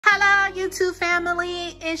YouTube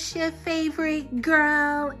family, it's your favorite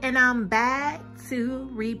girl, and I'm back to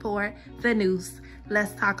report the news.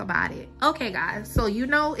 Let's talk about it. Okay, guys, so you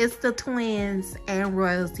know it's the twins and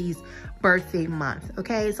royalty's birthday month.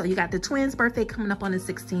 Okay, so you got the twins birthday coming up on the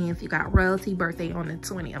 16th, you got royalty birthday on the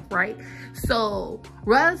 20th, right? So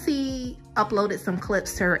royalty uploaded some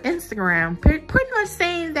clips to her Instagram, pretty much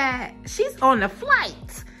saying that she's on the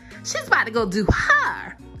flight, she's about to go do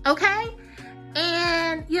her, okay?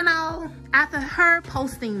 And you know, after her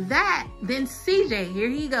posting that, then CJ, here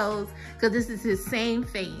he goes, because this is his same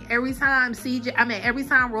thing. Every time every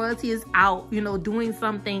time royalty is out, you know, doing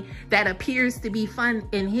something that appears to be fun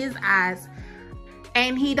in his eyes,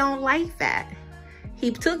 and he don't like that.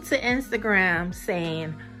 He took to Instagram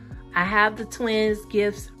saying, I have the twins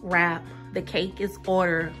gifts wrapped, the cake is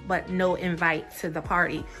ordered, but no invite to the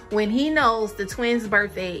party. When he knows the twins'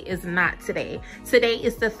 birthday is not today. Today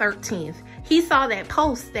is the 13th. He saw that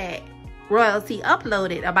post that royalty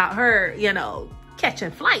uploaded about her, you know, catching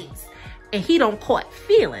flights, and he don't caught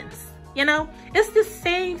feelings. You know, it's the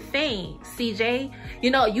same thing, CJ.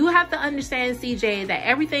 You know, you have to understand, CJ, that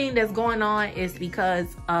everything that's going on is because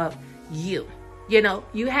of you. You know,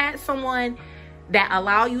 you had someone that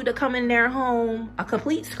allow you to come in their home, a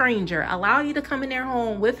complete stranger, allow you to come in their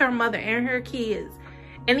home with her mother and her kids,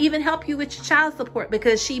 and even help you with your child support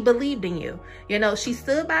because she believed in you. You know, she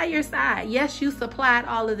stood by your side. Yes, you supplied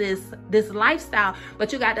all of this lifestyle,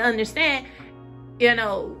 but you got to understand, you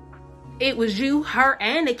know, it was you, her,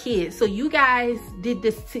 and the kids. So you guys did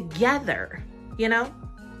this together, you know?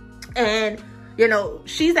 And, you know,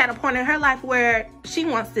 she's at a point in her life where she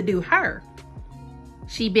wants to do her.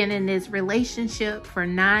 She been in this relationship for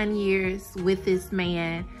 9 years with this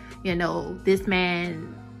man. You know, this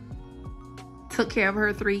man took care of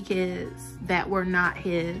her 3 kids that were not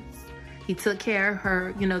his. He took care of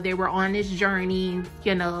her. You know, they were on this journey,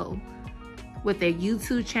 you know, with their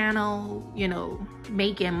YouTube channel, you know,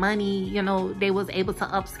 making money. You know, they was able to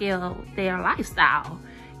upscale their lifestyle,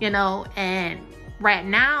 you know. And right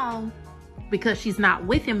now, because she's not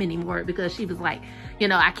with him anymore, because she was like, you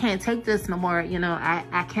know, I can't take this no more. You know,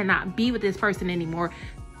 I cannot be with this person anymore.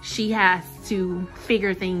 She has to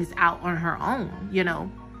figure things out on her own, you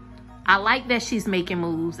know. I like that she's making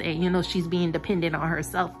moves and, you know, she's being dependent on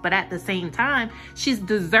herself. But at the same time, she's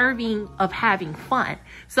deserving of having fun.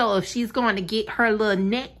 So if she's going to get her little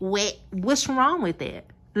neck wet, what's wrong with it?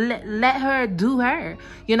 Let her do her.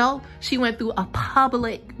 You know, she went through a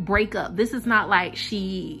public breakup. This is not like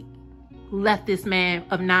she left this man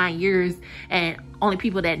of 9 years and only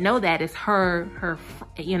people that know that is her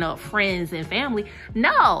you know, friends and family.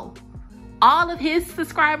 No, all of his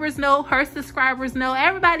subscribers know, her subscribers know,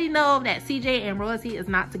 everybody know that CJ and royalty is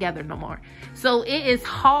not together no more. So it is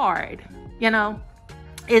hard, you know,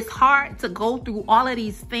 it's hard to go through all of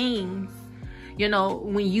these things, you know,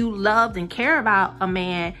 when you loved and care about a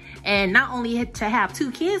man, and not only to have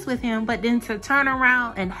 2 kids with him, but then to turn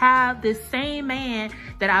around and have this same man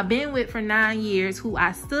that I've been with for 9 years, who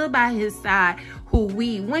I stood by his side, who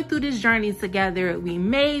we went through this journey together, we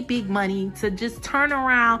made big money, to just turn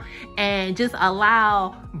around and just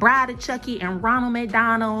allow Bride Chucky and Ronald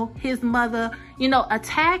McDonald, his mother, you know,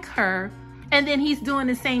 attack her. And then he's doing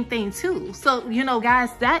the same thing too. So, you know, guys,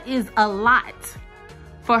 that is a lot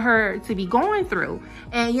for her to be going through.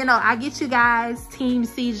 And, you know, I get you guys, team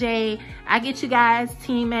CJ. I get you guys,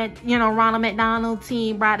 team at, you know, Ronald McDonald,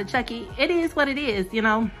 team Bride Chucky. It is what it is, you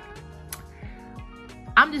know.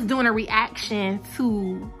 I'm just doing a reaction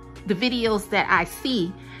to the videos that I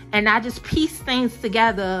see, and I just piece things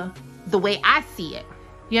together the way I see it,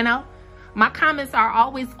 you know. My comments are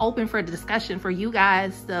always open for discussion for you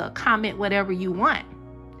guys to comment whatever you want.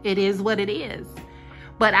 It is what it is.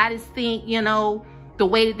 But I just think, you know, the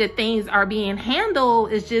way that things are being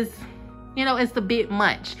handled is just, you know, it's a bit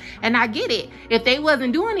much. And I get it. If they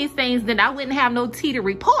wasn't doing these things, then I wouldn't have no tea to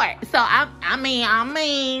report. So I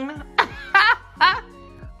mean,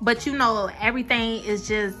 but you know, everything is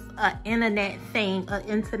just an internet thing.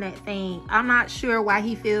 I'm not sure why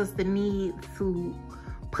he feels the need to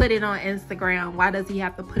put it on Instagram. Why does he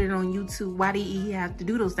have to put it on YouTube? Why do he have to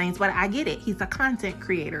do those things? But I get it. He's a content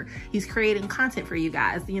creator. He's creating content for you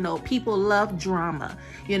guys. You know, people love drama.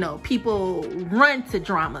 You know, people run to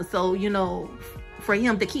drama. So, you know, for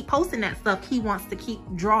him to keep posting that stuff, he wants to keep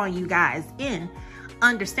drawing you guys in.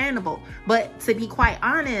 Understandable. But to be quite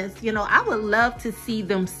honest, you know, I would love to see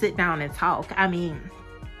them sit down and talk. I mean,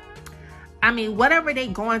 whatever they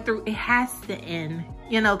going through, it has to end.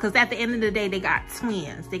 You know, because at the end of the day, they got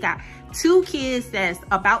twins. They got 2 kids that's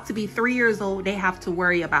about to be 3 years old they have to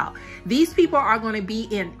worry about. These people are going to be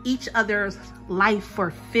in each other's life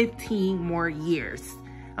for 15 more years.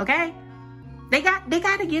 Okay? They got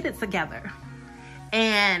to get it together.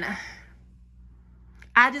 And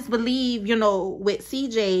I just believe, you know, with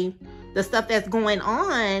CJ, the stuff that's going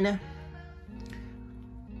on,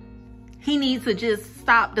 he needs to just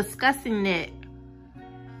stop discussing it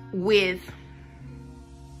with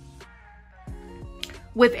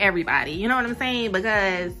everybody. You know what I'm saying?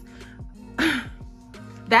 Because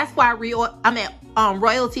that's why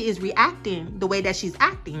Royalty is reacting the way that she's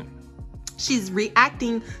acting. She's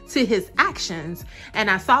reacting to his actions. And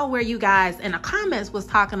I saw where you guys in the comments was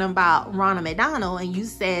talking about Ronald McDonald, and you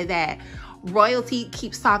said that Royalty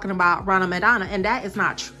keeps talking about Ronald McDonald, and that is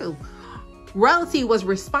not true. Royalty was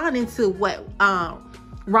responding to what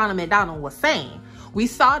Ronald McDonald was saying. We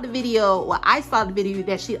saw the video, well, I saw the video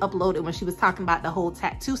that she uploaded when she was talking about the whole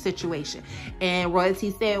tattoo situation. And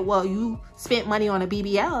Royalty said, well, you spent money on a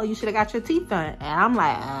BBL, you should have got your teeth done. And I'm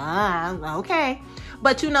like, okay.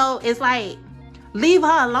 But you know, it's like, leave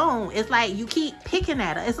her alone. It's like you keep picking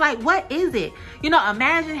at her. It's like, what is it? You know,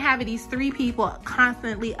 imagine having these three people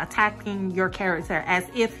constantly attacking your character as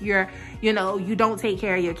if you're, you know, you don't take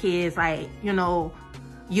care of your kids. Like, you know,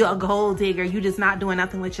 you're a gold digger. You just not doing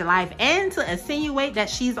nothing with your life. And to insinuate that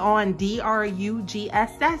she's on drugs,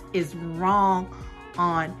 that is wrong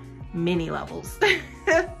on many levels.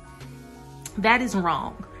 That is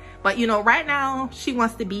wrong. But you know, right now she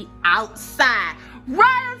wants to be outside.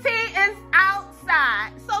 Royalty is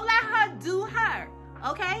outside. So let her do her,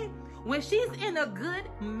 okay? When she's in a good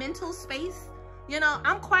mental space, you know,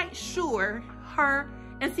 I'm quite sure her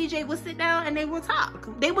and CJ will sit down and they will talk.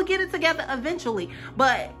 They will get it together eventually.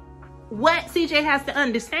 But what CJ has to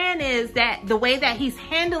understand is that the way that he's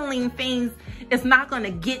handling things is not going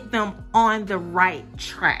to get them on the right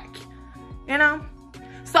track, you know?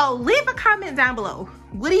 So leave a comment down below.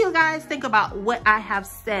 What do you guys think about what I have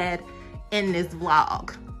said in this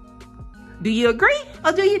vlog? Do you agree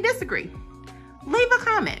or do you disagree? Leave a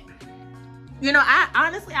comment. You know, I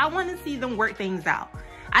honestly want to see them work things out.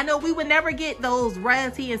 I know we would never get those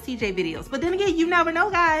Royalty and CJ videos, but then again, you never know,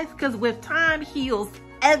 guys, because with time heals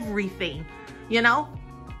everything, you know?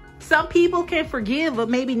 Some people can forgive but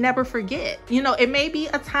maybe never forget. You know, it may be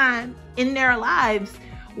a time in their lives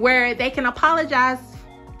where they can apologize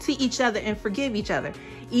to each other and forgive each other.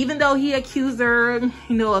 Even though he accused her,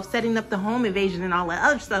 you know, of setting up the home invasion and all that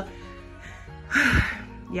other stuff.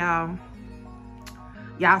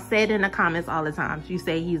 Y'all say it in the comments all the time. You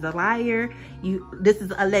say he's a liar. This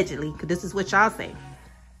is allegedly, because this is what y'all say.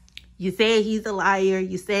 You said he's a liar.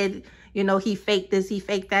 You said, you know, he faked this, he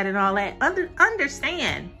faked that and all that.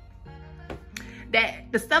 Understand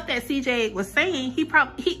that the stuff that CJ was saying,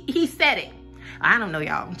 he said it. I don't know,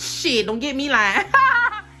 y'all. Shit, don't get me lying.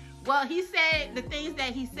 Well, he said the things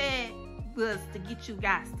that he said was to get you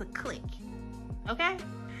guys to click, okay?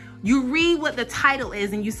 You read what the title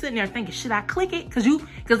is and you sitting there thinking, should I click it?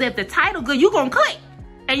 Because if the title good, you gonna click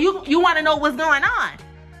and you want to know what's going on.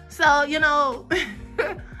 So, you know,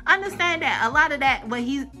 understand that a lot of that,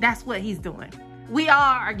 that's what he's doing. We all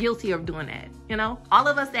are guilty of doing that, you know? All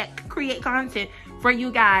of us that create content for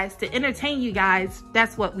you guys, to entertain you guys,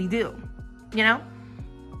 that's what we do, you know?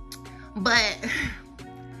 But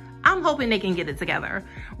I'm hoping they can get it together.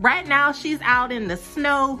 Right now, she's out in the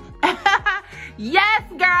snow. Yes,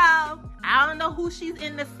 girl. I don't know who she's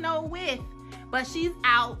in the snow with, but she's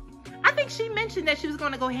out. I think she mentioned that she was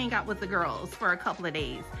going to go hang out with the girls for a couple of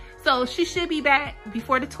days. So she should be back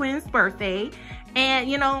before the twins' birthday. And,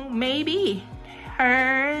 you know, maybe her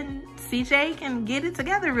and CJ can get it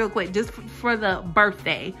together real quick just for the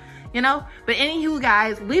birthday. You know, but anywho,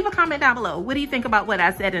 guys, leave a comment down below. What do you think about what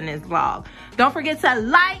I said in this vlog? Don't forget to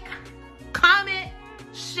like, comment,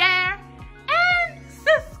 share, and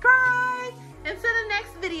subscribe. Until the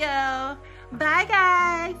next video. Bye,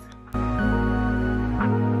 guys.